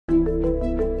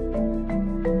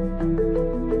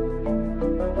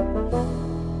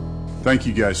Thank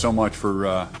you guys so much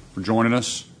for joining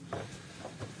us.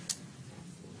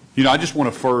 You know, I just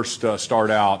want to first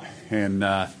start out and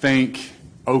thank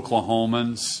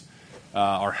Oklahomans,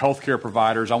 our healthcare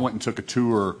providers. I went and took a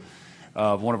tour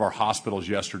of one of our hospitals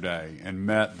yesterday and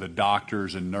met the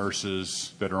doctors and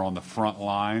nurses that are on the front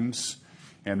lines,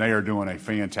 and they are doing a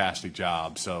fantastic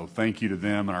job. So thank you to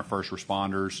them and our first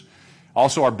responders.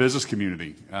 Also, our business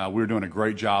community. We're doing a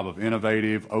great job of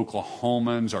innovative.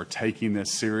 Oklahomans are taking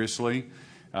this seriously.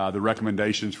 The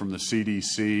recommendations from the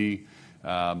CDC,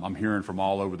 I'm hearing from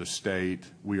all over the state.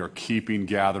 We are keeping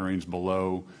gatherings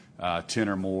below 10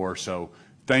 or more. So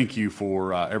thank you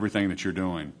for everything that you're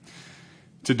doing.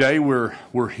 Today we're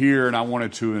here, and I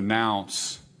wanted to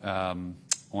announce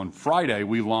on Friday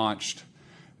we launched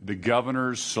the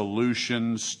Governor's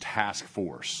Solutions Task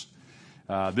Force.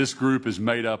 This group is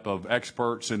made up of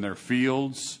experts in their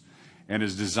fields and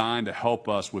is designed to help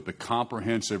us with the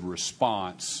comprehensive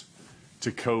response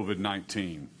to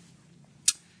COVID-19.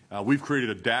 We've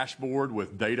created a dashboard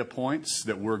with data points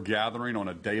that we're gathering on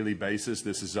a daily basis.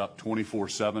 This is up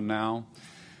 24/7 now.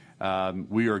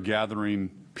 We are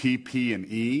gathering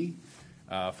PP&E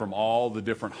from all the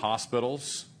different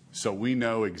hospitals, so we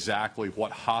know exactly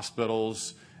what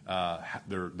hospitals,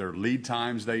 their lead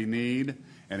times they need,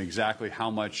 and exactly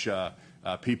how much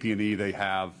PP&E they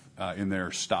have in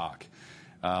their stock.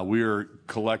 We are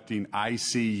collecting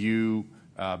ICU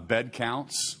bed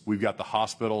counts. We've got the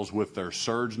hospitals with their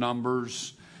surge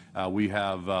numbers. We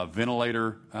have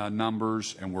ventilator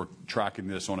numbers, and we're tracking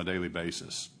this on a daily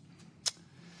basis.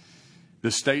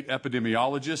 The state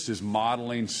epidemiologist is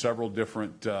modeling several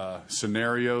different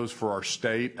scenarios for our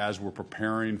state as we're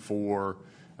preparing for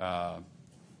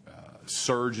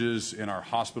surges in our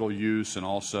hospital use and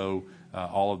also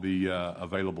all of the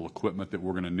available equipment that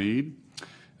we're going to need.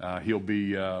 We'll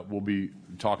be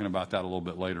talking about that a little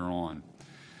bit later on.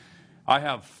 I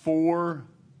have four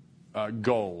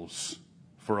goals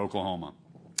for Oklahoma.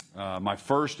 My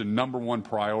first and number one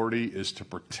priority is to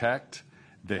protect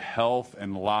the health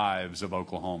and lives of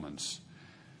Oklahomans.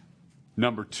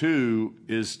 Number two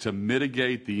is to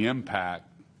mitigate the impact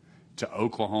to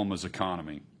Oklahoma's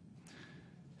economy.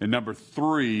 And number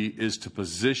three is to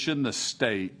position the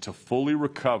state to fully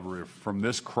recover from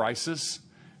this crisis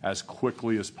as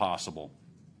quickly as possible.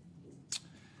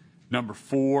 Number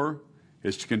four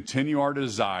is to continue our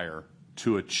desire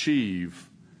to achieve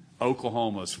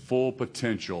Oklahoma's full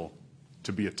potential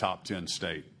to be a top 10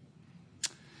 state.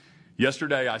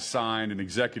 Yesterday, I signed an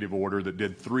executive order that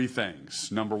did three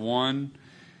things. Number one,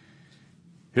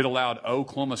 it allowed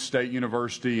Oklahoma State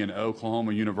University and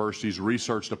Oklahoma University's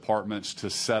research departments to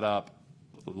set up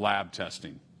lab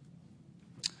testing.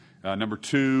 Number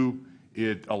two,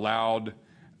 it allowed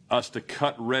us to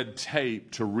cut red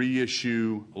tape to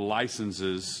reissue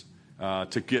licenses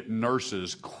to get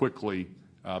nurses quickly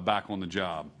back on the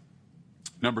job.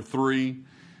 Number three,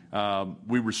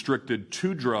 we restricted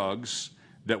 2 drugs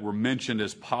that were mentioned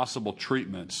as possible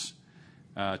treatments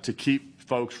to keep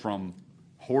folks from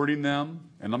hoarding them.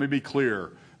 And let me be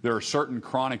clear, there are certain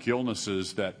chronic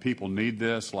illnesses that people need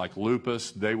this, like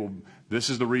lupus. This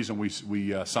is the reason we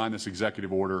signed this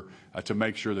executive order to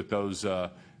make sure that those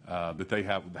that they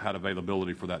have had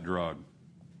availability for that drug.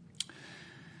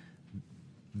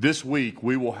 This week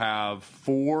we will have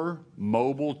 4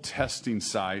 mobile testing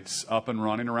sites up and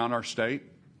running around our state.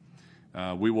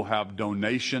 We will have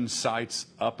donation sites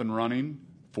up and running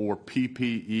for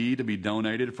PPE to be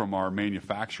donated from our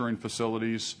manufacturing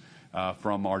facilities,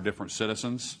 from our different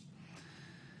citizens.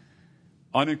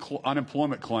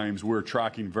 Unemployment claims we're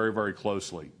tracking very, very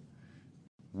closely.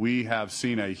 We have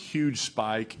seen a huge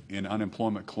spike in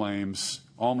unemployment claims,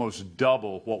 almost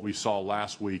double what we saw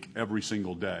last week every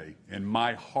single day. And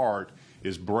my heart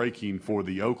is breaking for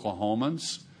the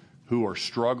Oklahomans who are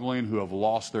struggling, who have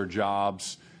lost their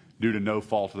jobs due to no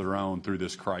fault of their own through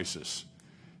this crisis.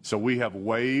 So we have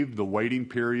waived the waiting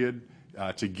period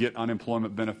to get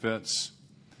unemployment benefits.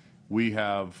 We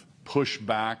have pushed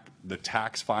back the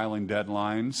tax filing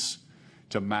deadlines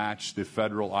to match the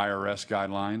federal IRS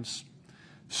guidelines.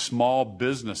 Small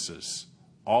businesses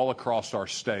all across our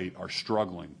state are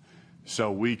struggling.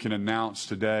 So we can announce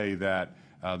today that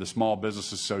the Small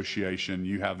Business Association,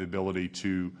 you have the ability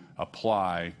to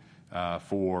apply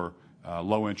for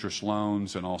low interest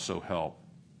loans and also help.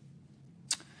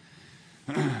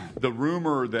 The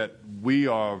rumor that we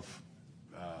have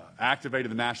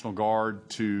activated the National Guard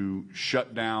to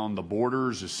shut down the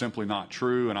borders is simply not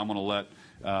true, and I'm going to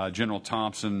let General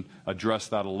Thompson address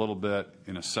that a little bit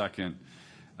in a second.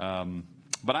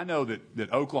 But I know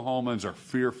that Oklahomans are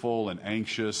fearful and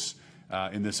anxious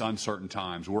in this uncertain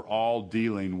times. We're all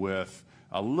dealing with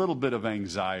a little bit of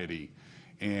anxiety.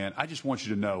 And I just want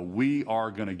you to know we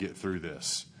are going to get through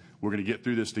this. We're going to get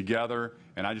through this together,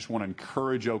 and I just want to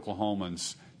encourage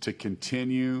Oklahomans to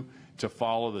continue to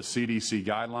follow the CDC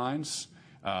guidelines,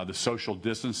 the social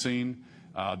distancing,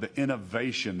 the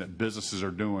innovation that businesses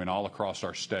are doing all across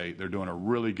our state. They're doing a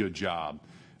really good job.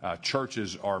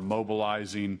 Churches are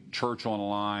mobilizing, church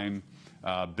online.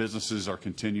 Businesses are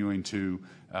continuing to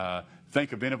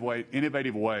think of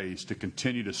innovative ways to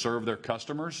continue to serve their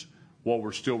customers while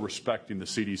we're still respecting the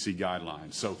CDC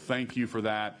guidelines. So thank you for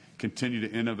that. Continue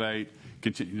to innovate.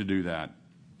 Continue to do that.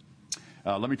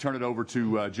 Let me turn it over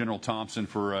to General Thompson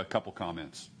for a couple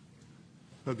comments.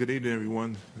 Well, good evening,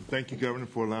 everyone. And thank you, Governor,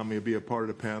 for allowing me to be a part of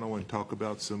the panel and talk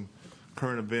about some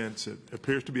current events. It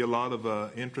appears to be a lot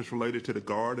of interest related to the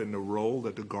Guard and the role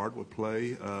that the Guard will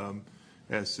play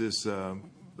as this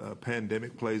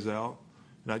pandemic plays out.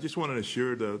 And I just want to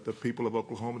assure the people of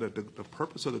Oklahoma that the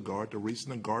purpose of the Guard, the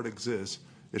reason the Guard exists,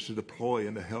 is to deploy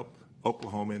and to help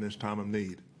Oklahoma in this time of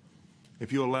need.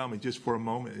 If you allow me just for a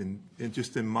moment,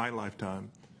 just in my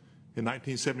lifetime, in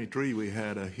 1973 we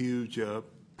had a huge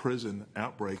prison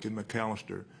outbreak in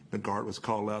McAllister. The Guard was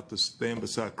called out to stand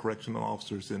beside correctional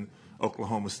officers and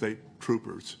Oklahoma State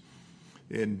troopers.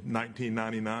 In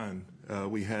 1999,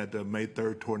 we had the May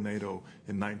 3rd tornado.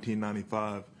 In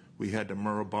 1995, we had the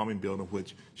Murrah bombing building,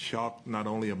 which shocked not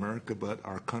only America but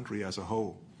our country as a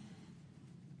whole.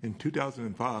 In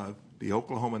 2005, the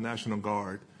Oklahoma National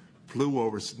Guard flew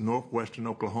over northwestern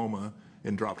Oklahoma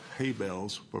and dropped hay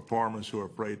bales for farmers who are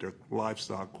afraid their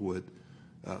livestock would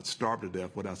starve to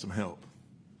death without some help.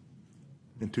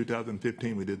 In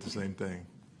 2015, we did the same thing.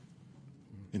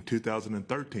 In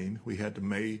 2013, we had the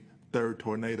May 3rd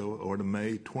tornado, or the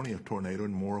May 20th tornado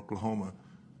in Moore, Oklahoma,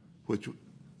 which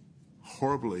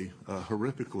horribly,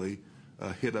 horrifically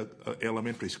hit an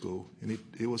elementary school, and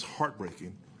it was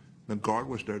heartbreaking. The Guard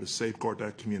was there to safeguard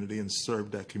that community and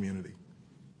serve that community.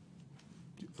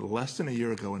 Less than a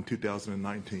year ago, in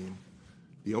 2019,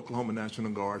 the Oklahoma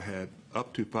National Guard had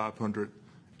up to 500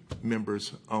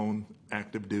 members on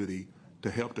active duty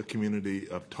to help the community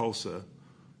of Tulsa,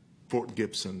 Fort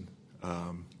Gibson,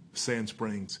 Sand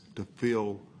Springs, to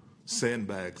fill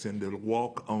sandbags and to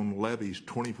walk on levees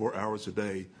 24 hours a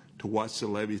day to watch the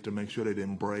levees to make sure they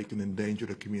didn't break and endanger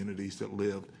the communities that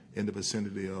lived in the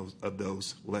vicinity of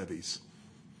those levees.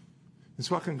 And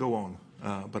so I can go on,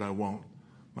 but I won't.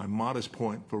 My modest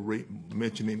point for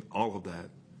mentioning all of that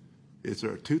is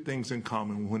there are two things in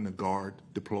common when the Guard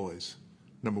deploys.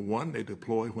 Number one, they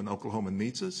deploy when Oklahoma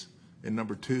needs us. And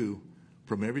number two,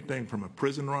 from everything from a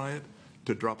prison riot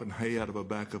to dropping hay out of the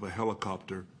back of a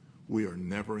helicopter, we are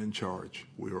never in charge.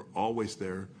 We are always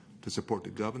there to support the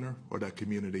governor or that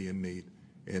community in need.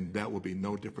 And that will be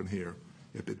no different here.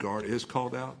 If the Guard is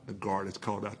called out, the Guard is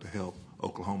called out to help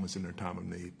Oklahomans in their time of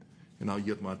need. And I'll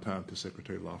yield my time to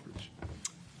Secretary Lothridge.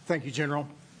 Thank you, General.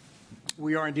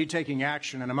 We are indeed taking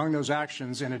action, and among those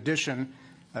actions, in addition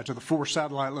to the 4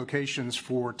 satellite locations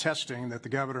for testing that the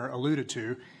governor alluded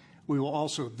to, we will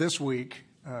also this week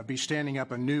be standing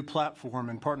up a new platform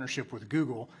in partnership with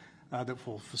Google that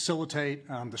will facilitate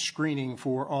the screening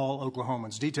for all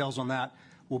Oklahomans. Details on that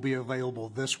will be available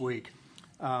this week.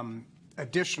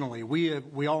 Additionally,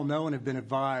 we all know and have been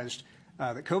advised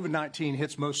that COVID-19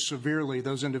 hits most severely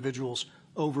those individuals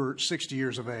over 60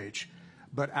 years of age.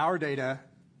 But our data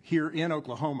here in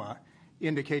Oklahoma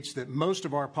indicates that most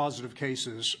of our positive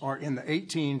cases are in the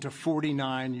 18 to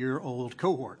 49-year-old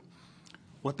cohort.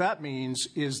 What that means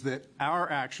is that our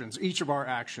actions, each of our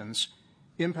actions,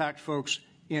 impact folks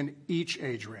in each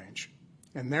age range.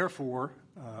 And therefore,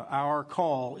 our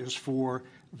call is for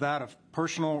that of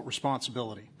personal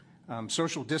responsibility.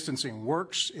 Social distancing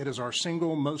works. It is our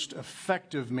single most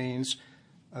effective means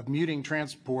of muting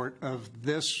transport of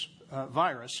this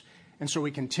virus. And so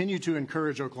we continue to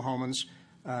encourage Oklahomans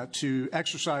to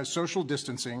exercise social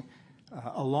distancing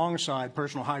alongside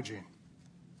personal hygiene.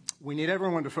 We need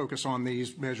everyone to focus on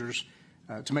these measures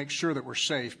to make sure that we're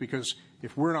safe, because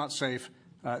if we're not safe,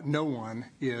 no one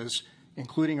is,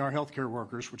 including our healthcare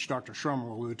workers, which Dr. Shrum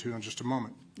will allude to in just a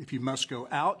moment. If you must go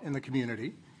out in the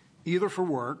community, either for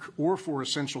work or for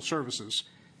essential services,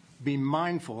 be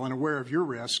mindful and aware of your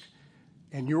risk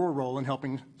and your role in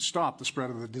helping stop the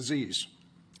spread of the disease.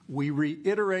 We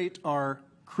reiterate our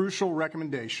crucial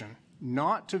recommendation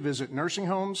not to visit nursing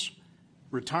homes,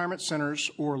 retirement centers,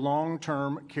 or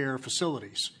long-term care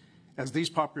facilities, as these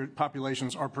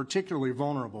populations are particularly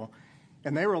vulnerable,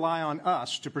 and they rely on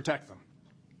us to protect them.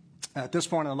 At this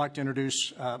point, I'd like to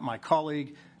introduce my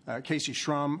colleague, Casey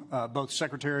Shrum, both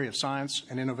Secretary of Science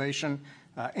and Innovation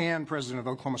and President of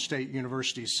Oklahoma State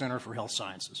University's Center for Health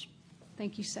Sciences.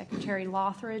 Thank you, Secretary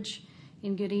Lothridge.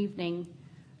 and good evening.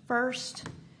 First,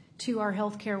 to our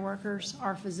healthcare workers,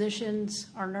 our physicians,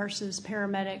 our nurses,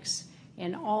 paramedics,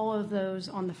 and all of those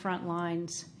on the front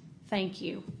lines, thank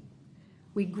you.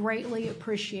 We greatly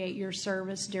appreciate your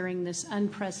service during this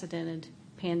unprecedented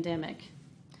pandemic.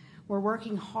 We're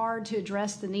working hard to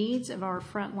address the needs of our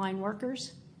frontline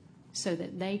workers so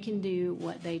that they can do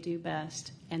what they do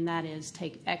best, and that is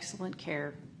take excellent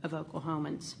care of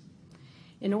Oklahomans.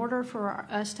 In order for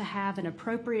us to have an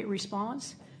appropriate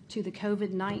response to the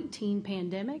COVID-19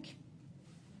 pandemic,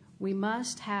 we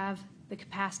must have the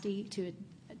capacity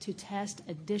to test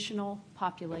additional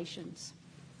populations.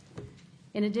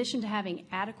 In addition to having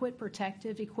adequate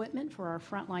protective equipment for our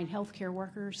frontline healthcare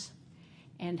workers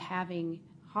and having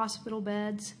hospital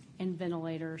beds and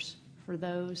ventilators for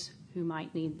those who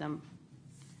might need them.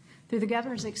 Through the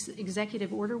governor's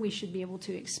executive order, we should be able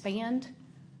to expand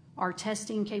our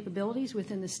testing capabilities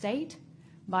within the state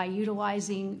by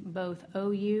utilizing both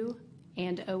OU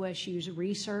and OSU's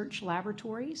research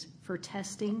laboratories for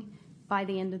testing by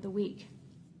the end of the week.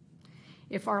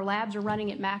 If our labs are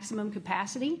running at maximum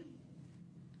capacity,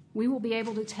 we will be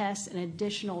able to test an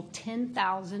additional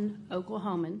 10,000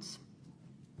 Oklahomans.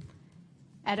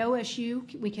 At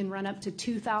OSU, we can run up to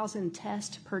 2,000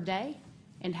 tests per day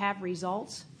and have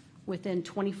results within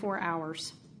 24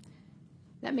 hours.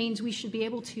 That means we should be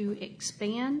able to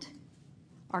expand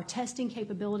our testing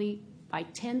capability by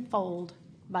tenfold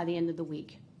by the end of the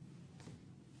week.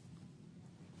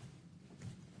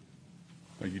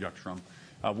 Thank you, Dr. Strom.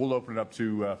 We'll open it up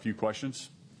to a few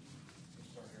questions.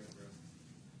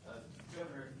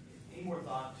 Governor, any more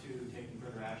thought to taking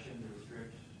further action to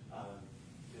restrict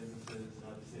businesses?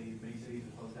 Many cities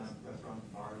have closed down restaurants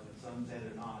and bars, but some say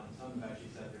they're not, and some have actually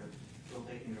said they're still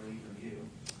taking their lead from you.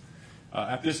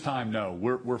 At this time, no.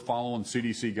 We're following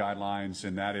CDC guidelines,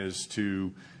 and that is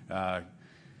to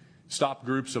stop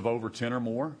groups of over 10 or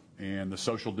more, and the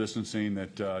social distancing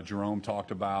that Jerome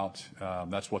talked about.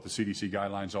 That's what the CDC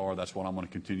guidelines are. That's what I'm going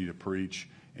to continue to preach.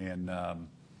 And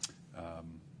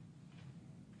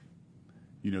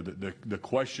you know, the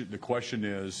question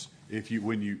is,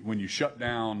 when you shut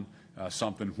down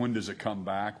something, when does it come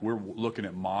back? We're looking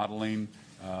at modeling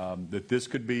that this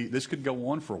could go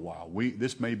on for a while.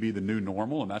 This may be the new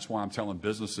normal, and that's why I'm telling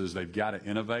businesses they've got to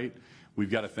innovate. We've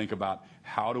got to think about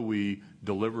how do we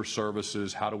deliver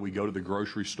services, how do we go to the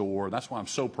grocery store. That's why I'm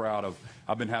so proud of,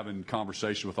 I've been having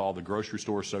conversation with all the grocery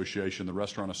store association, the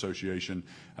restaurant association.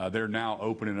 They're now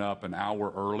opening up an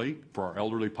hour early for our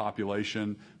elderly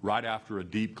population, right after a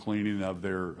deep cleaning of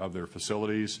their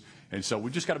facilities. And so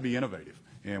we've just got to be innovative.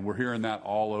 And we're hearing that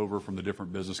all over from the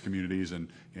different business communities, and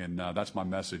that's my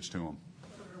message to them.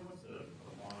 What's the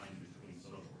line between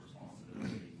social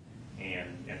responsibility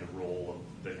and the role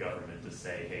of the government to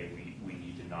say, hey, we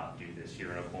need to not do this?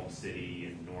 Here in Oklahoma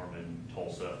City, in Norman,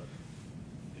 Tulsa,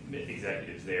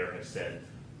 executives there have said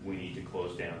we need to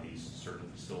close down these certain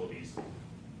facilities.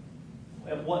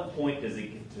 At what point does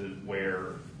it get to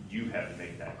where you have to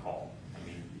make that call? I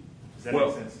mean, does that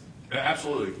make sense?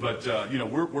 Absolutely, but you know,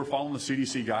 we're following the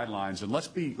CDC guidelines, and let's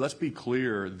be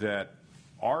clear that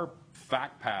our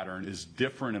fact pattern is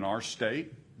different in our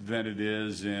state than it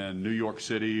is in New York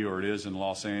City or it is in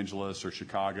Los Angeles or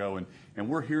Chicago, and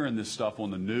we're hearing this stuff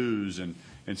on the news and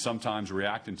sometimes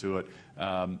reacting to it.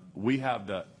 We have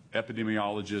the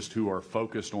epidemiologists who are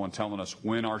focused on telling us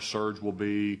when our surge will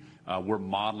be. We're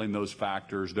modeling those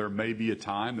factors. There may be a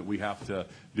time that we have to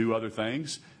do other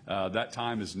things. That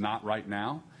time is not right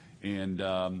now. And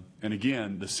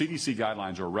again, the CDC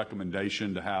guidelines are a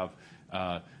recommendation to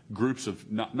have groups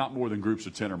of not more than groups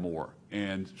of 10 or more.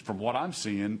 And from what I'm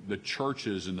seeing, the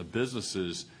churches and the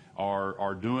businesses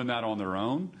are doing that on their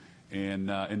own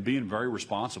and being very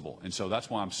responsible. And so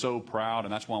that's why I'm so proud,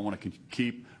 and that's why I want to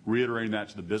keep reiterating that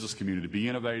to the business community, to be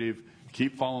innovative,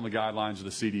 keep following the guidelines of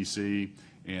the CDC,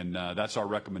 and that's our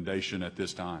recommendation at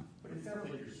this time. But it sounds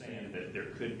like you're saying that there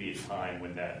could be a time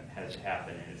when that has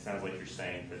happened, and it sounds like you're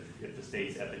saying that if the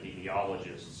state's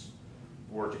epidemiologists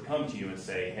were to come to you and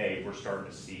say, hey, we're starting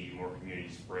to see more community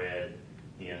spread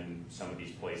in some of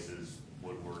these places,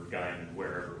 Woodward, Guyman,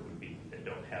 wherever it would be, that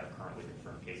don't have currently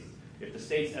confirmed cases. If the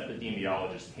state's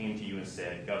epidemiologist came to you and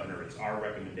said, Governor, it's our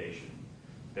recommendation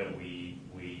that we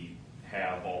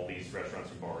have all these restaurants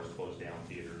and bars close down,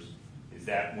 theaters, is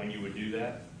that when you would do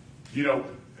that? You know,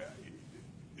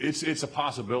 it's a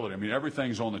possibility. I mean,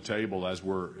 everything's on the table as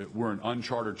we're in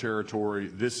uncharted territory.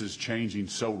 This is changing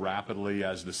so rapidly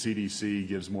as the CDC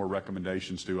gives more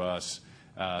recommendations to us.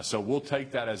 So we'll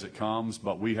take that as it comes,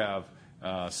 but we have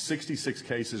 66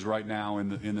 cases right now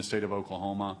in the state of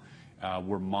Oklahoma.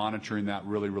 We're monitoring that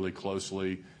really, really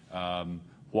closely.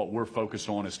 what we're focused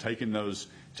on is taking those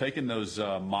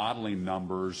modeling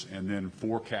numbers and then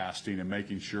forecasting and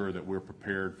making sure that we're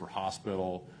prepared for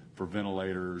hospital, for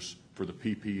ventilators, for the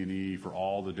PP&E, for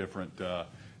all the different,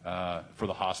 for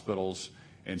the hospitals.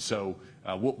 And so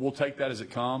we'll take that as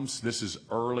it comes. This is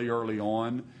early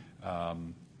on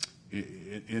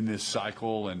in this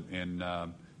cycle. And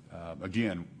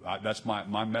again, that's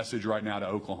my message right now to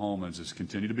Oklahomans is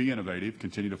continue to be innovative,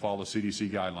 continue to follow the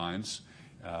CDC guidelines,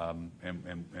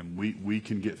 and we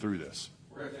can get through this.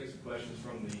 We're going to take some questions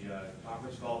from the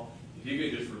conference call. If you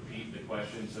could just repeat the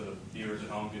question so the viewers at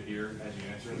home could hear as you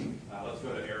answer them. Let's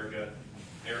go to Erica.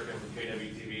 Erica from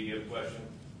KWTV, do you have a question?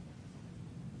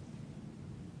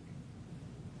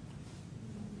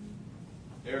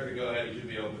 Erica, go ahead. You should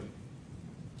be open.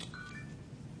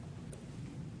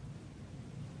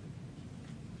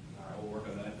 All right, we'll work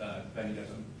on that. Ben, you got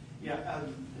something? Yeah,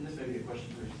 and this may be a question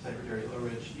for Secretary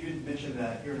LaRich. You had mentioned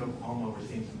that here in Oklahoma, we're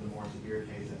seeing some of the more severe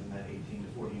cases in that 18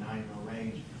 to 49-year-old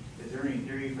range. Is there any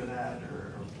theory for that,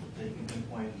 or they can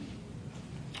pinpoint?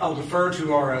 I'll defer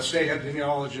to our state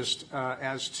epidemiologist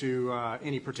as to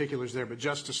any particulars there, but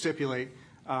just to stipulate,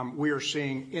 we are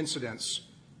seeing incidents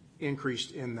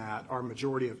increased in that. Our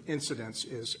majority of incidents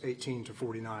is 18 to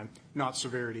 49, not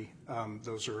severity.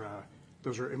 Those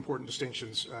are important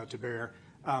distinctions to bear.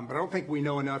 But I don't think we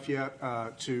know enough yet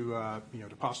to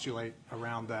postulate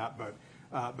around that.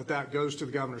 But that goes to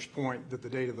the governor's point that the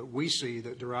data that we see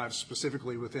that derives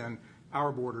specifically within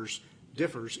our borders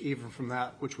differs even from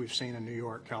that which we've seen in New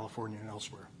York, California, and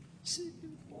elsewhere.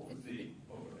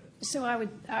 So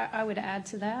I would add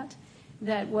to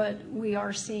that what we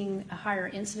are seeing a higher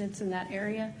incidence in that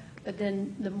area, but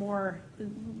then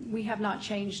we have not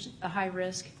changed a high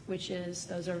risk, which is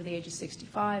those over the age of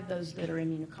 65, those that are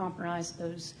immunocompromised,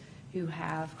 those who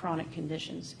have chronic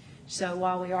conditions. So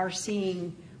while we are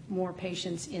seeing more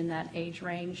patients in that age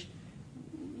range,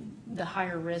 the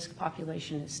higher risk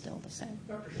population is still the same.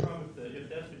 Dr. Schramm,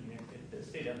 if the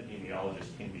state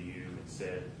epidemiologist came to you and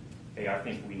said, hey, I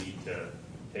think we need to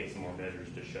take some more measures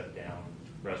to shut down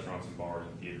restaurants and bars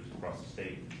and theaters across the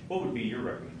state, what would be your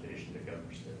recommendation to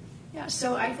Governor Stitt? Yeah,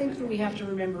 so I think that we have to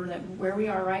remember that where we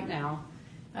are right now,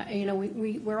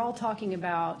 we're all talking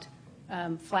about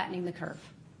flattening the curve,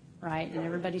 right? And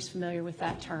everybody's familiar with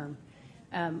that term.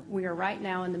 We are right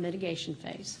now in the mitigation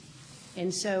phase.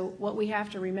 And so what we have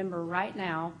to remember right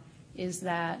now is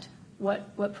that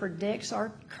what predicts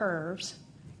our curves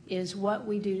is what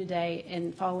we do today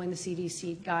in following the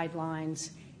CDC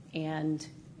guidelines and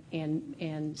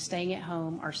staying at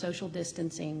home, our social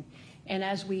distancing. And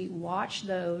as we watch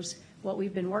those, what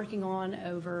we've been working on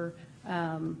over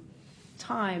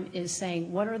time is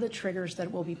saying, what are the triggers that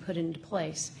will be put into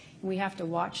place? And we have to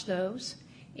watch those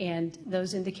and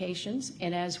those indications.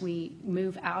 And as we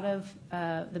move out of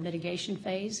the mitigation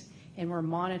phase and we're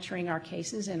monitoring our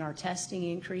cases and our testing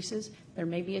increases, there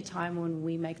may be a time when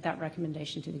we make that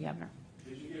recommendation to the governor.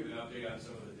 Could you give an update on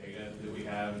some of the data that we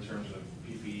have in terms of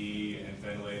PPE and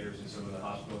ventilators and some of the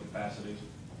hospital capacities?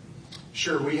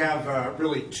 Sure. We have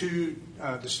really two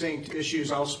distinct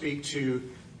issues. I'll speak to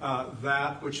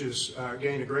that, which has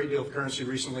gained a great deal of currency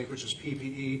recently, which is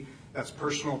PPE. That's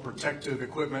personal protective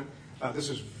equipment. This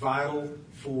is vital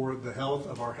for the health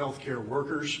of our healthcare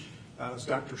workers. As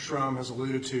Dr. Schramm has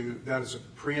alluded to, that is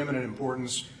of preeminent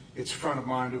importance. It's front of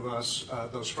mind to us,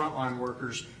 those frontline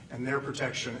workers and their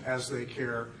protection as they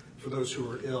care for those who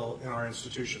are ill in our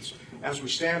institutions. As we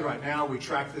stand right now, we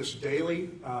track this daily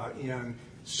in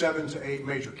 7 to 8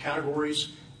 major categories.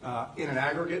 In an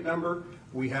aggregate number,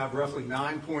 we have roughly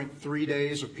 9.3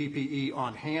 days of PPE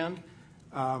on hand.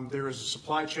 There is a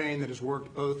supply chain that has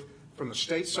worked both from the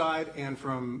state side and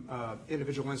from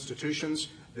individual institutions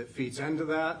that feeds into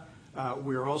that.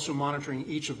 We are also monitoring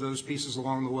each of those pieces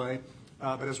along the way.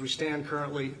 But as we stand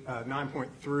currently,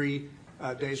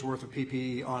 9.3 days worth of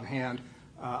PPE on hand.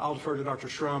 I'll defer to Dr.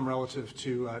 Schramm relative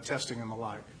to testing and the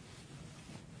like.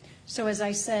 So as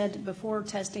I said before,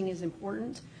 testing is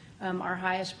important. Our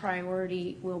highest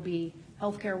priority will be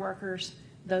healthcare workers,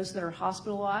 those that are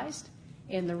hospitalized.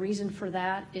 And the reason for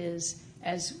that is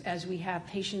as we have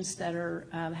patients that are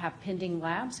have pending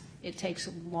labs, it takes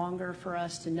longer for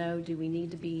us to know, do we need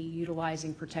to be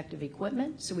utilizing protective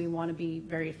equipment? So we want to be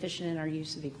very efficient in our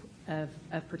use of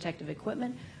protective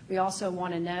equipment. We also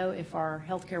want to know if our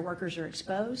healthcare workers are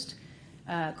exposed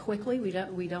quickly. We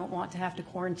don't want to have to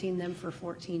quarantine them for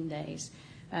 14 days.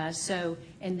 And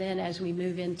then as we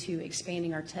move into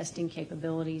expanding our testing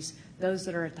capabilities, those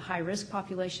that are at the high-risk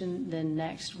population, then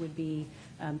next would be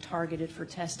targeted for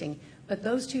testing. But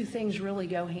those two things really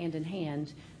go hand in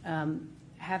hand.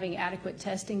 Having adequate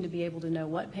testing to be able to know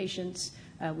what patients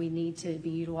we need to be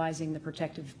utilizing the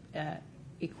protective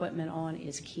equipment on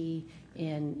is key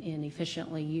in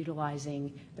efficiently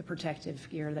utilizing the protective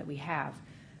gear that we have.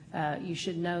 You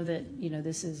should know that,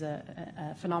 this is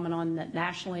a phenomenon that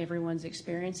nationally everyone's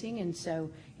experiencing, and so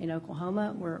in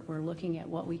Oklahoma, we're looking at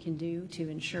what we can do to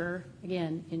ensure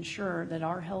that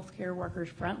our healthcare workers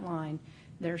front line,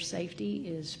 their safety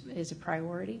is a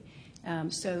priority,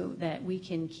 so that we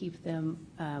can keep them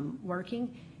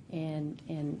working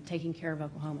and taking care of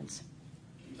Oklahomans.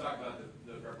 You talked about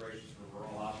the preparations for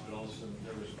rural hospitals, and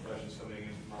there were some questions coming in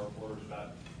from our reporters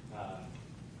about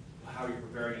how you're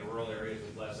preparing in rural areas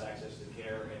with less access to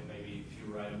care and maybe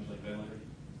fewer items like ventilators.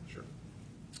 Sure.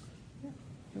 Yeah.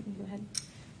 Go ahead.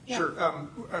 Yeah. Sure.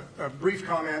 A brief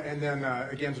comment, and then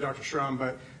again to Dr. Schrum,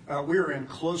 but we are in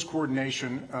close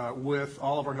coordination with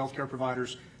all of our healthcare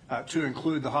providers to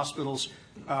include the hospitals.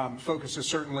 Focus has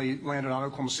certainly landed on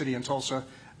Oklahoma City and Tulsa,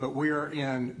 but we are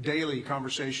in daily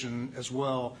conversation as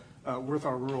well with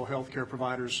our rural healthcare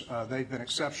providers. They've been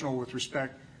exceptional with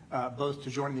respect both to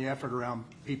joining the effort around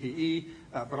PPE,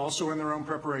 but also in their own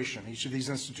preparation. Each of these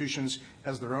institutions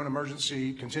has their own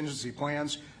emergency contingency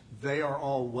plans. They are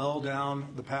all well down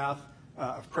the path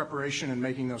of preparation and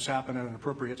making those happen at an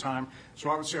appropriate time. So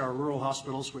I would say our rural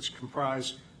hospitals, which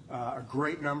comprise a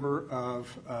great number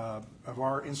of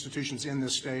our institutions in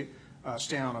this state,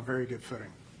 stand on a very good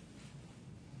footing.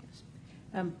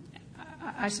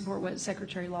 I support what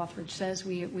Secretary Lothridge says.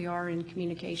 We are in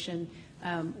communication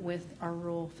with our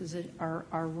rural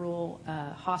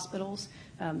hospitals.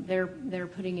 They're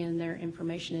putting in their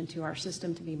information into our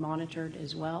system to be monitored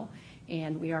as well,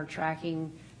 and we are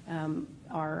tracking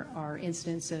our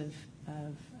incidence of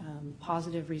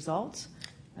positive results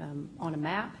on a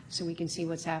map, so we can see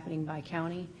what's happening by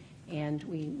county, and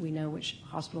we know which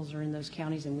hospitals are in those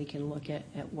counties, and we can look at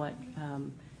what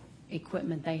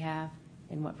equipment they have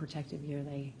and what protective gear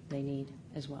they need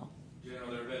as well.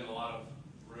 General, there have been a lot of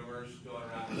rumors going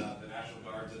around about the National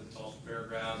Guards at the Tulsa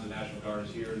Fairgrounds, the National Guard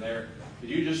is here and there. Could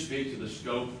you just speak to the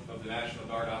scope of the National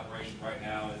Guard operation right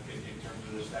now in terms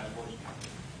of this task force?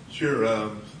 Sure.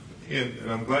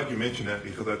 And I'm glad you mentioned that,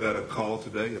 because I got a call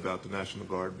today about the National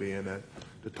Guard being at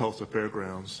the Tulsa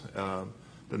Fairgrounds.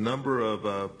 The number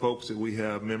of folks that we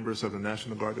have, members of the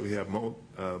National Guard that we have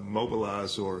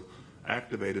mobilized or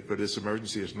activated for this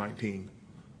emergency is 19.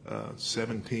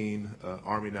 17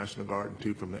 Army National Guard and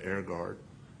 2 from the Air Guard.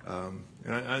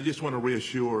 And I just want to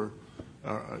reassure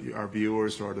our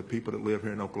viewers or the people that live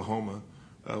here in Oklahoma,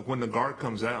 when the Guard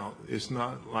comes out, it's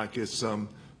not like it's some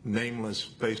nameless,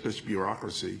 faceless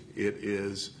bureaucracy. It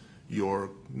is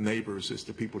your neighbors. It's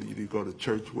the people that you go to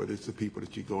church with. It's the people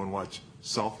that you go and watch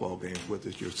softball games with.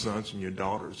 It's your sons and your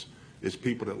daughters. It's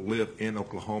people that live in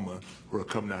Oklahoma who are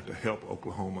coming out to help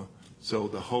Oklahoma. So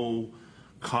the whole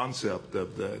concept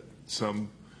of that some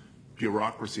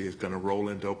bureaucracy is going to roll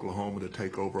into Oklahoma to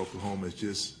take over Oklahoma is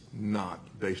just not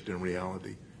based in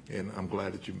reality. And I'm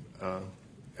glad that you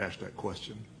asked that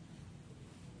question.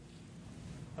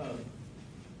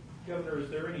 Governor, is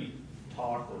there any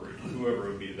talk, or whoever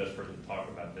would be the best person to talk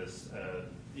about this,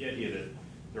 the idea that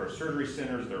there are surgery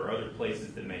centers, there are other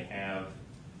places that may have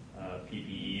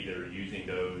PPE that are using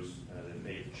those that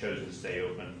may have chosen to stay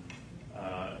open.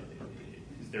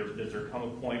 Does there come a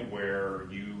point where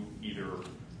you either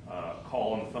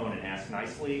call on the phone and ask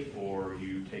nicely, or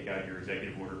you take out your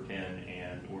executive order pen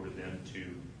and order them to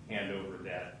hand over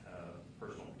that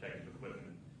personal protective equipment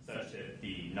such that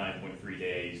the 9.3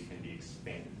 days can be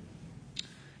expanded?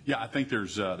 Yeah, I think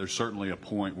there's certainly a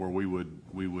point where we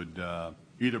would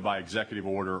either by executive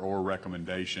order or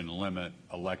recommendation limit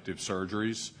elective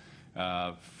surgeries.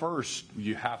 First,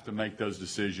 you have to make those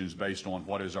decisions based on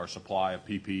what is our supply of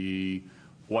PPE,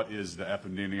 what is the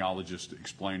epidemiologist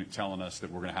telling us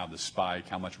that we're going to have the spike,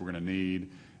 how much we're going to need.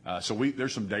 So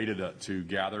there's some data to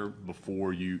gather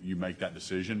before you make that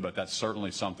decision, but that's certainly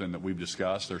something that we've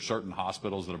discussed. There are certain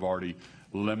hospitals that have already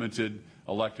limited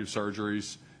elective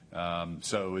surgeries.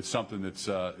 So it's something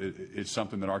it's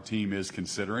something that our team is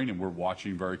considering, and we're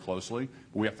watching very closely.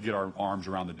 We have to get our arms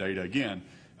around the data. Again,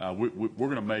 we're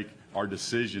going to make our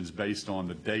decisions based on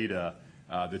the data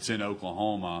that's in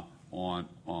Oklahoma on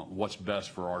what's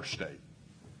best for our state.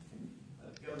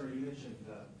 Governor, you mentioned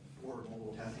 4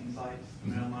 mobile testing sites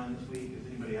coming online this week. Does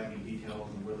anybody have any details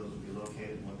on where those will be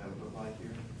located and what that would look like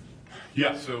here?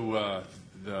 Yeah, so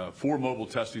the 4 mobile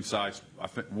testing sites, I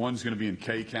think one's going to be in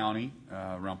Kay County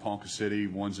around Ponca City,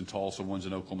 one's in Tulsa, one's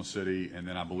in Oklahoma City, and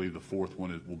then I believe the 4th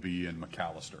one will be in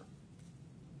McAllister.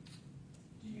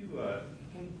 Do you,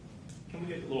 can we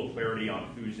get a little clarity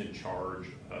on who's in charge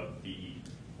of the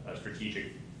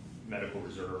strategic medical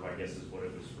reserve, I guess is what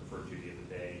it was referred to the other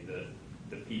day,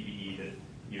 the PPE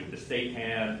the state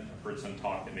had. I've heard some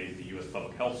talk that maybe the U.S.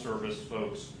 Public Health Service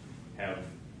folks have,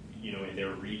 in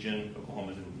their region.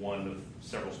 Oklahoma is in one of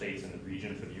several states in the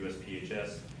region for the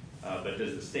USPHS. But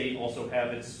does the state also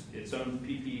have its own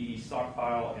PPE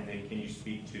stockpile? And then can you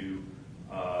speak to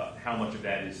how much of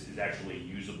that is actually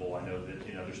usable? I know that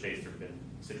in other states there have been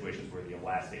situations where the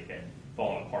elastic had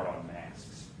fallen apart on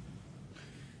masks.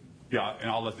 Yeah, and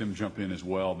I'll let them jump in as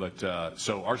well. But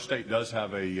so our state does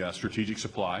have a strategic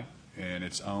supply, and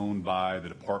it's owned by the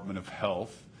Department of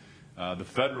Health. The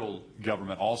federal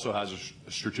government also has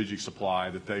a strategic supply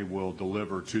that they will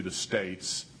deliver to the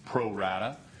states pro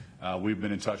rata. We've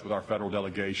been in touch with our federal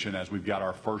delegation as we've got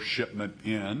our first shipment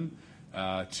in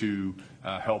to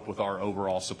help with our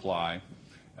overall supply.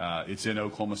 It's in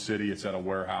Oklahoma City. It's at a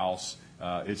warehouse.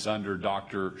 It's under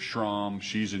Dr. Schramm.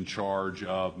 She's in charge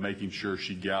of making sure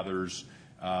she gathers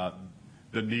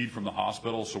the need from the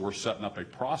hospital. So we're setting up a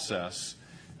process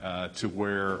to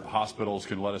where hospitals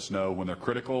can let us know when they're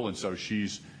critical. And so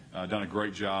she's done a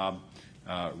great job.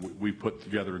 We put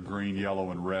together a green,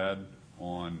 yellow, and red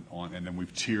and then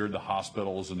we've tiered the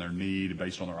hospitals and their need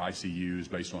based on their ICUs,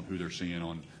 based on who they're seeing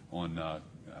on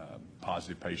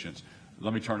positive patients.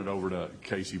 Let me turn it over to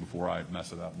Casey before I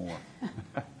mess it up more.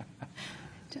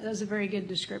 That was a very good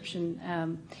description.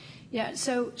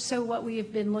 So what we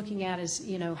have been looking at is,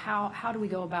 how do we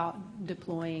go about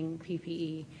deploying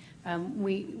PPE?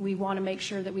 We want to make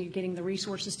sure that we're getting the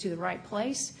resources to the right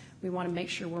place. We want to make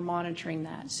sure we're monitoring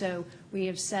that. So we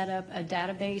have set up a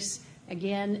database,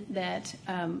 again, that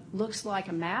looks like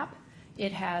a map.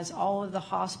 It has all of the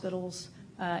hospitals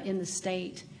in the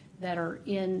state that are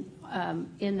in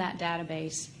that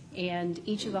database. And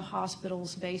each of the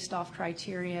hospitals, based off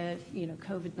criteria,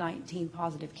 COVID-19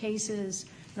 positive cases,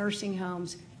 nursing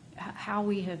homes, how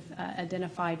we have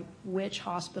identified which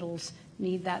hospitals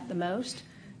need that the most,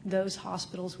 those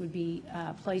hospitals would be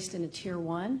placed in a tier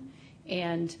 1.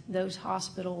 And those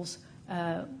hospitals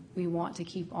we want to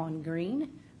keep on green,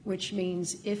 which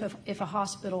means if a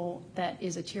hospital that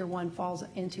is a tier 1 falls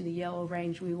into the yellow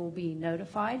range, we will be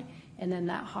notified. And then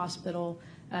that hospital,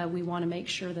 we want to make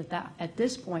sure that at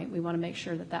this point, we want to make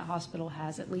sure that hospital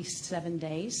has at least 7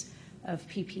 days of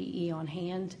PPE on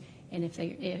hand. And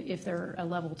if they're a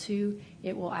level 2,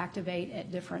 it will activate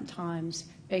at different times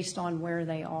based on where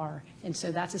they are. And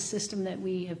so that's a system that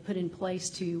we have put in place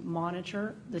to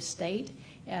monitor the state.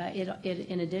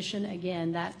 In addition,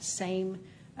 again, that same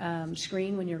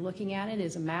screen when you're looking at it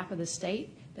is a map of the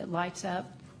state that lights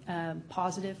up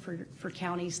positive for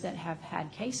counties that have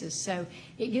had cases. So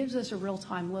it gives us a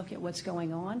real-time look at what's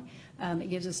going on. It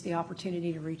gives us the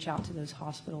opportunity to reach out to those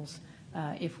hospitals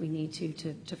if we need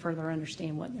to further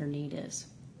understand what their need is.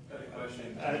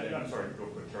 I'm sorry, real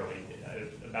quick, Charlie.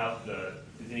 About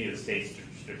is any of the state's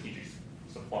strategic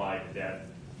supply, is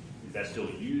that still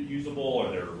usable?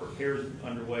 Are there repairs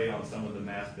underway on some of the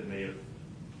masks that may have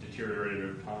deteriorated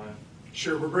over time?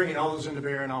 Sure, we're bringing all those into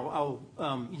bear, and I'll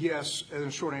yes, as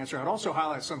a short answer. I'd also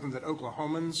highlight something that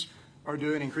Oklahomans are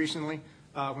doing increasingly.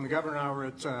 When the governor and I were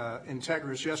at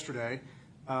Integris yesterday,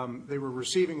 they were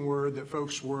receiving word that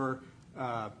folks were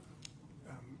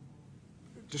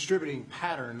distributing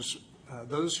patterns,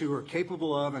 those who are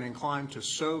capable of and inclined to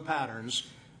sew patterns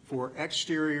for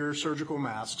exterior surgical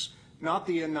masks, not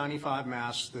the N95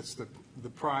 mask that's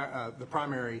the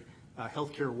primary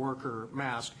healthcare worker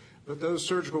mask, but those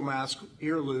surgical masks,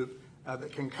 ear loop,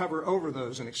 that can cover over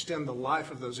those and extend the life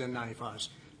of those N95s.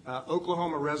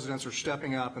 Oklahoma residents are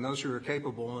stepping up, and those who are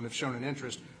capable and have shown an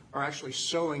interest are actually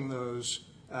sewing those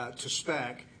to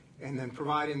spec and then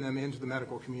providing them into the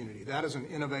medical community. That is an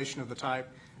innovation of the type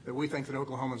that we think that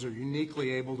Oklahomans are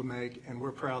uniquely able to make, and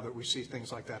we're proud that we see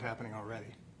things like that happening already.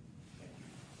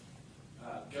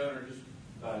 Governor, just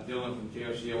Dylan from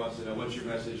KOCA wants to know, what's your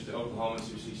message to Oklahomans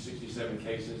who see 67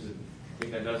 cases? And I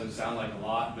think that doesn't sound like a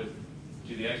lot, but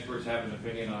do the experts have an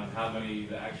opinion on how many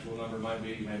the actual number might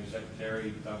be? Maybe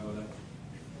Secretary, talk about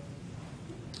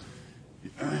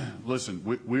that. Listen,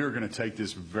 we are going to take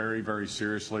this very, very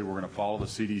seriously. We're going to follow the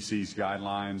CDC's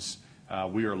guidelines.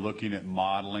 We are looking at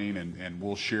modeling, and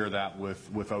we'll share that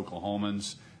with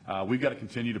Oklahomans. We've got to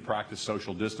continue to practice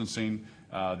social distancing.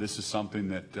 This is something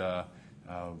that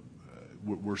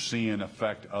we're seeing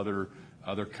affect other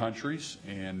countries,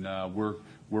 and we're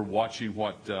watching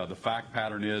what the fact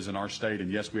pattern is in our state.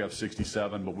 And yes, we have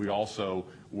 67, but we also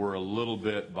were a little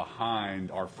bit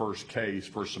behind our first case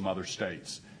for some other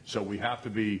states. So we have to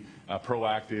be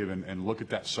proactive and look at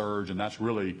that surge, and that's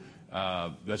really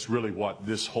what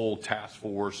this whole task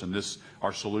force and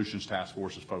our solutions task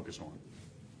force is focused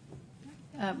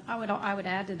on. I would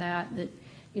add to that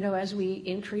as we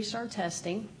increase our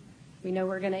testing, we know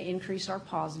we're going to increase our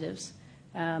positives.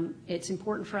 It's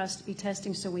important for us to be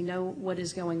testing so we know what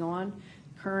is going on.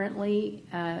 Currently,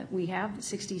 we have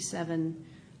 67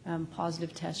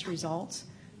 positive test results,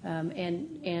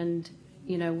 and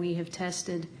you know, we have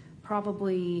tested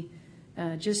probably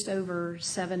just over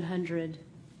 700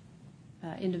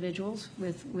 individuals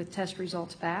with test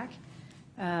results back.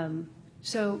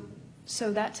 So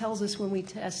that tells us when we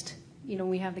test, you know,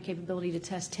 we have the capability to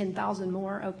test 10,000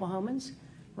 more Oklahomans,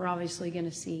 we're obviously going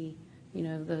to see, you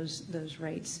know, those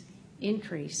rates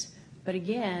increase. But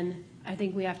again, I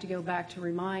think we have to go back to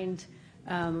remind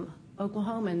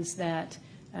Oklahomans that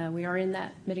we are in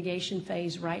that mitigation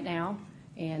phase right now,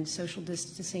 and social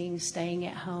distancing, staying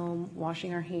at home,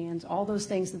 washing our hands, all those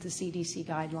things that the CDC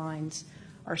guidelines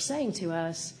are saying to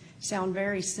us sound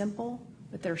very simple,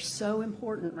 but they're so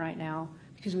important right now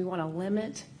because we want to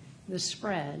limit the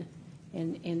spread.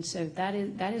 And so that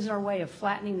is our way of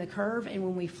flattening the curve. And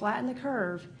when we flatten the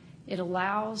curve, it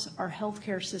allows our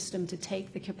healthcare system to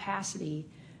take the capacity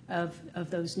of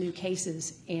those new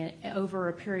cases over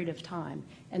a period of time.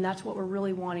 And that's what we're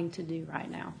really wanting to do right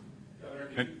now.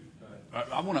 And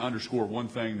I want to underscore one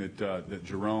thing that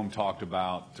Jerome talked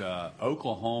about.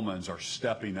 Oklahomans are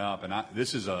stepping up, and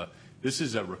this is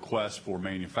a request for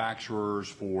manufacturers,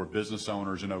 for business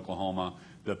owners in Oklahoma.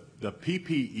 The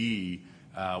PPE,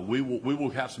 we will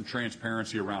have some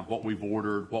transparency around what we've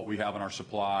ordered, what we have in our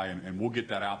supply, and we'll get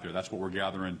that out there. That's what we're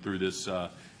gathering through this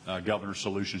Governor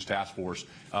Solutions Task Force.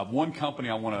 One company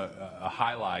I want to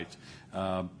highlight,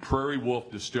 Prairie Wolf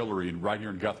Distillery, right here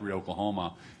in Guthrie,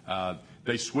 Oklahoma.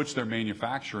 They switched their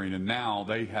manufacturing, and now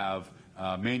they have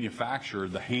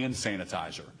manufactured the hand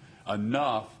sanitizer,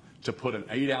 enough to put an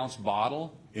 8-ounce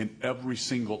bottle in every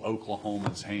single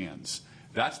Oklahoman's hands.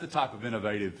 That's the type of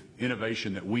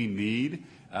innovation that we need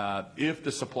if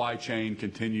the supply chain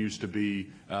continues to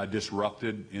be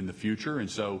disrupted in the future. And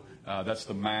so that's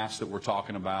the masks that we're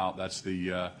talking about. That's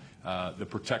the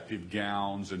protective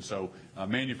gowns. And so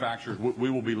manufacturers, we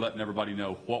will be letting everybody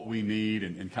know what we need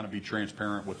and kind of be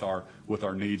transparent with our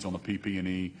needs on the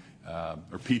PPE,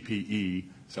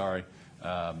 sorry.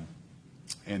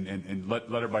 And let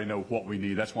everybody know what we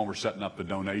need. That's why we're setting up the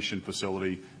donation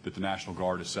facility that the National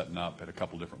Guard is setting up at a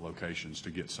couple different locations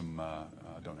to get some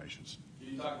donations.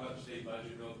 Can you talk about the state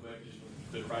budget real quick, just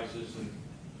with the crisis, and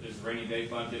is the rainy day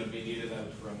fund going to be needed? That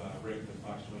was from Rick from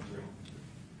Fox 23.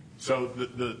 So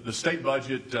the state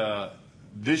budget,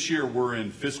 this year we're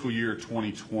in fiscal year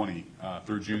 2020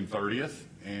 through June 30th,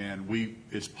 and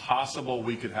it's possible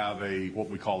we could have what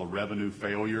we call a revenue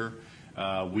failure.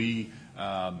 We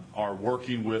are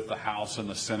working with the House and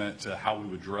the Senate to how we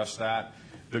would address that.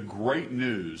 The great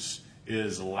news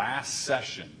is last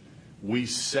session we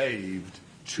saved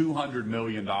 $200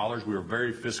 million. We were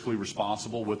very fiscally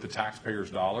responsible with the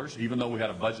taxpayers' dollars. Even though we had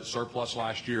a budget surplus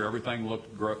last year, everything looked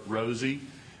rosy.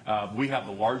 We have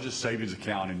the largest savings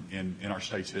account in our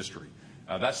state's history.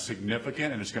 That's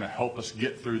significant, and it's going to help us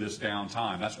get through this down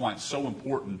time. That's why it's so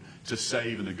important to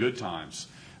save in the good times.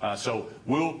 So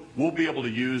we'll be able to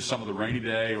use some of the rainy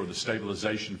day or the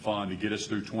stabilization fund to get us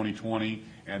through 2020,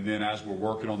 and then as we're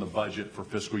working on the budget for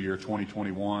fiscal year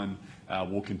 2021,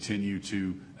 we'll continue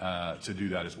to do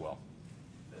that as well.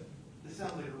 This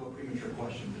sounds like a real premature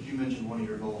question, but you mentioned one of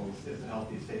your goals is a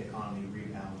healthy state economy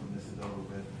rebound when this is over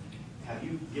with. Have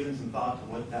you given some thought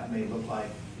to what that may look like?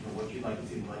 You know, what you'd like to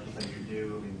see the legislature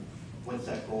do? I mean, what's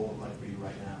that goal look like for you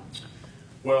right now?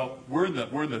 Well, we're in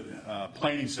the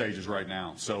planning stages right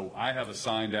now. So I have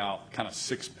assigned out kind of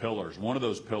 6 pillars. One of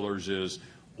those pillars is,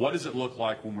 what does it look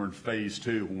like when we're in phase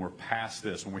 2, when we're past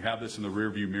this, when we have this in the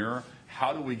rearview mirror?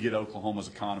 How do we get Oklahoma's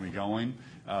economy going?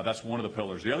 That's one of the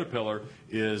pillars. The other pillar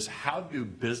is, how do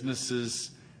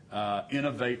businesses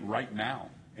innovate right now?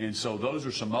 And so those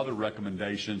are some other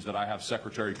recommendations that I have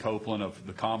Secretary Copeland of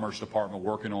the Commerce Department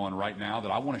working on right now that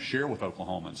I want to share with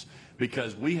Oklahomans,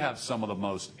 because we have some of the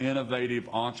most innovative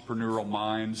entrepreneurial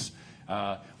minds.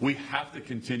 We have to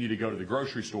continue to go to the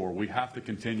grocery store. We have to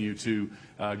continue to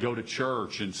go to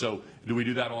church. And so do we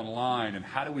do that online? And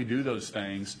how do we do those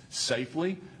things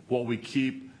safely while we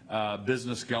keep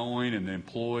business going and the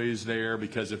employees there?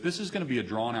 Because if this is going to be a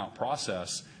drawn-out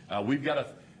process, we've got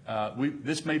to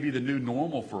this may be the new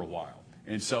normal for a while.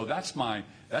 And so that's my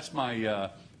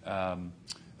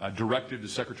directive to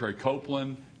Secretary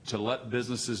Copeland, to let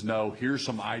businesses know, here's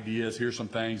some ideas, here's some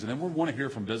things. And then we want to hear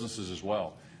from businesses as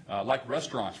well. Like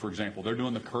restaurants, for example, they're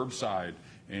doing the curbside,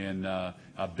 and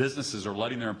businesses are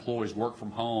letting their employees work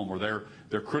from home, or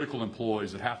they're critical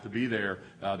employees that have to be there.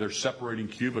 They're separating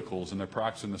cubicles, and they're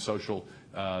practicing the social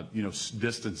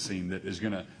distancing that is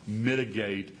going to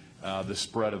mitigate the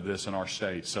spread of this in our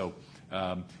state. So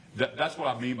That's what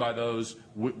I mean by those.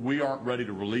 We aren't ready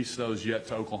to release those yet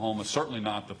to Oklahoma, certainly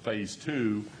not the phase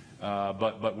 2,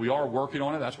 but we are working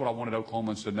on it. That's what I wanted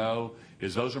Oklahomans to know,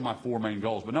 is those are my 4 main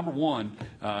goals. But number 1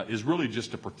 is really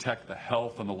just to protect the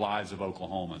health and the lives of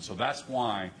Oklahomans. So that's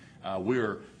why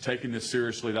we're taking this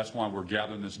seriously. That's why we're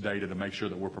gathering this data to make sure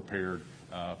that we're prepared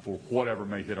for whatever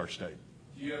may hit our state.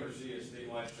 Do you ever see a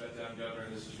statewide shutdown, Governor?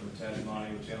 This is from Ted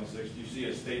Monty with Channel 6. Do you see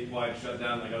a statewide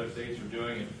shutdown like other states are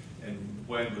doing, and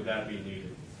when would that be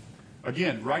needed?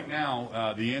 Again, right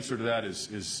now, the answer to that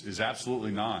is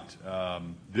absolutely not.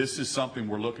 This is something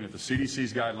we're looking at the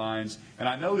CDC's guidelines, and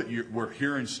I know that we're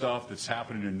hearing stuff that's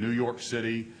happening in New York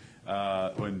City,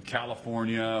 in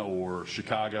California or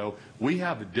Chicago. We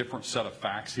have a different set of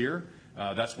facts here.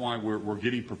 That's why we're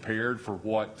getting prepared for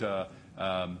what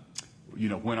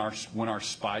when our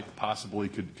spike possibly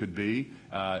could be.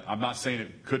 I'm not saying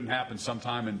it couldn't happen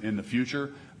sometime in the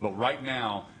future, but right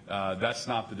now that's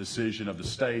not the decision of the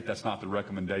state. That's not the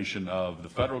recommendation of the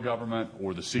federal government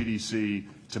or the CDC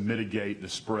to mitigate the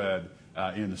spread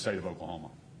in the state of Oklahoma.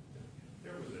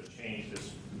 There was a change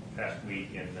this past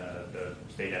week in the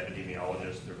state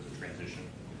epidemiologist. There was a transition.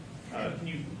 Can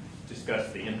you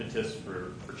discuss the impetus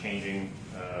for changing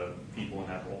people in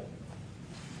that role?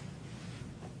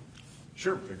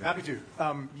 Sure, happy to.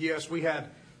 Yes, we had,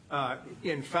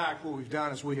 in fact, what we've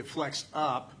done is we have flexed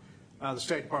up the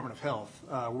State Department of Health.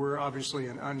 We're obviously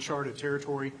in uncharted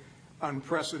territory,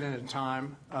 unprecedented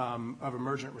time of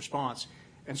emergent response.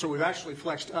 And so we've actually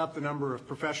flexed up the number of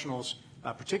professionals,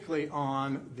 particularly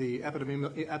on the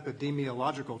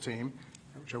epidemiological team,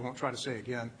 which I won't try to say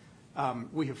again.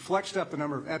 We have flexed up the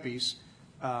number of EPIs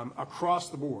across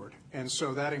the board. And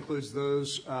so that includes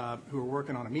those who are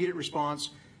working on immediate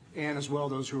response, and as well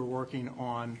those who are working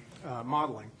on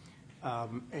modeling.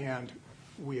 And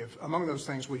we have, among those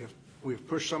things, we have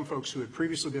pushed some folks who had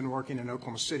previously been working in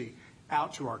Oklahoma City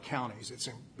out to our counties.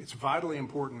 It's vitally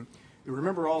important. You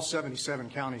remember all 77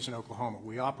 counties in Oklahoma.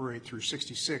 We operate through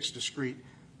 66 discrete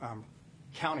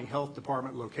county health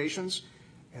department locations,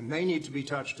 and they need to be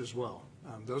touched as well.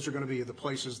 Those are going to be the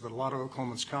places that a lot of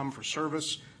Oklahomans come for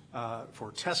service,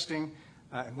 for testing,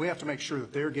 and we have to make sure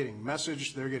that they're getting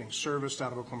messaged, they're getting serviced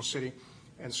out of Oklahoma City.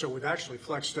 And so we've actually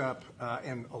flexed up,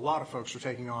 and a lot of folks are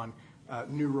taking on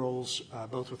new roles,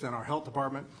 both within our health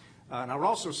department. And I would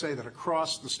also say that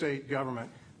across the state government,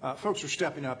 folks are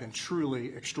stepping up in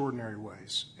truly extraordinary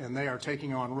ways. And they are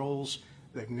taking on roles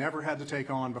they've never had to take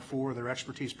on before. Their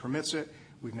expertise permits it.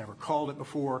 We've never called it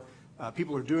before.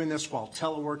 People are doing this while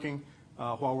teleworking,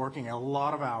 while working a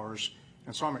lot of hours.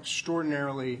 And so I'm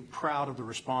extraordinarily proud of the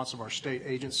response of our state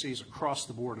agencies across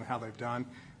the board and how they've done.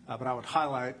 But I would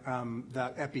highlight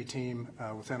that EPI team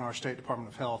within our State Department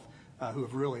of Health who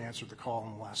have really answered the call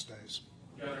in the last days.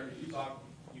 Governor, you talked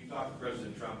to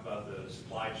President Trump about the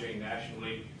supply chain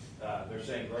nationally. They're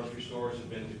saying grocery stores have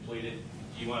been depleted.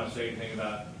 Do you want to say anything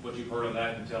about what you've heard on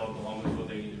that and tell Oklahomans what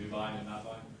they need to be buying and not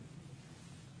buying?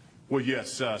 Well,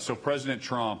 yes. So President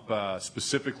Trump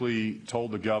specifically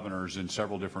told the governors in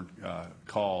several different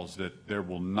calls that there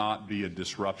will not be a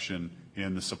disruption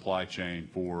in the supply chain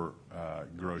for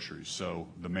groceries. So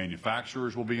the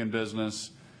manufacturers will be in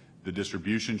business, the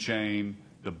distribution chain,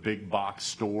 the big box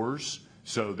stores.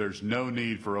 So there's no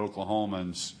need for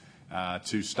Oklahomans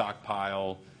to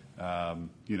stockpile,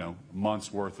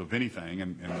 months worth of anything.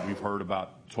 And we've heard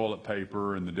about toilet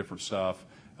paper and the different stuff.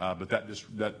 But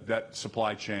that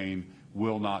supply chain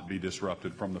will not be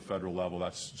disrupted from the federal level.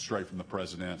 That's straight from the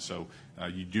president. So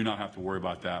you do not have to worry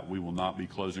about that. We will not be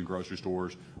closing grocery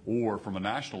stores, or from a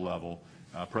national level,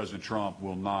 President Trump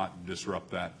will not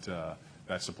disrupt that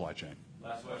supply chain.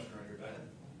 Last question right here,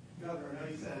 Ben. Governor, I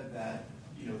know you said that,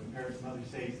 compared to some other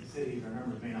states and cities, our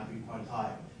numbers may not be quite as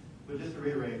high. But just to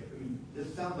reiterate,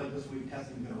 this sounds like this week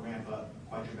testing is going to ramp up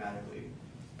quite dramatically.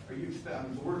 So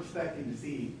we're expecting to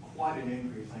see quite an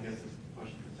increase. I guess this is a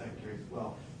question for the Secretary as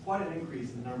well. Quite an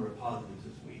increase in the number of positives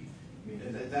this week.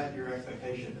 Is that your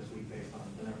expectation this week based on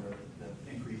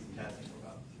the increase in testing we're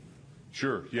about to see?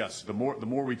 Sure. Yes. The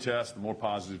more we test, the more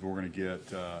positive we're going to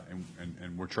get,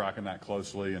 and we're tracking that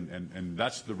closely. And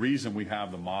that's the reason we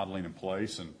have the modeling in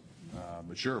place. And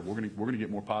but sure, we're going to get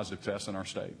more positive tests in our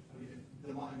state. You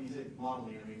said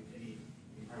modeling.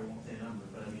 You probably won't say a number,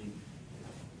 but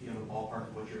you have a ballpark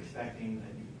of what you're expecting,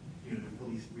 that the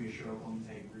police reassure Oklahoma,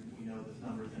 say, we know this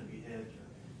number is going to be hit, or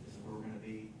this is where we're going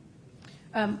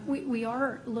to be? We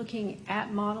are looking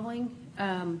at modeling.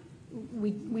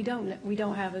 We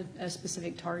don't have a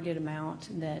specific target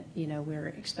amount that we're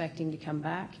expecting to come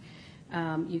back.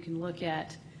 You can look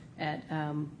at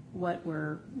what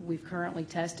we've currently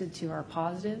tested to our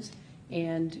positives,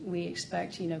 and we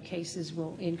expect, cases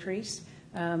will increase.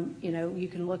 You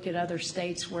can look at other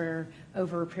states where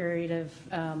over a period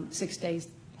of 6 days,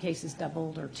 cases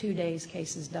doubled, or 2 days,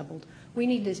 cases doubled. We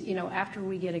need to, after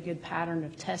we get a good pattern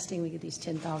of testing, we get these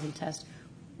 10,000 tests,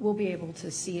 we'll be able to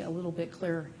see a little bit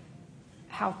clearer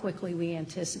how quickly we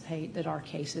anticipate that our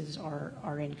cases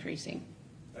are increasing.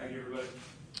 Thank you, everybody.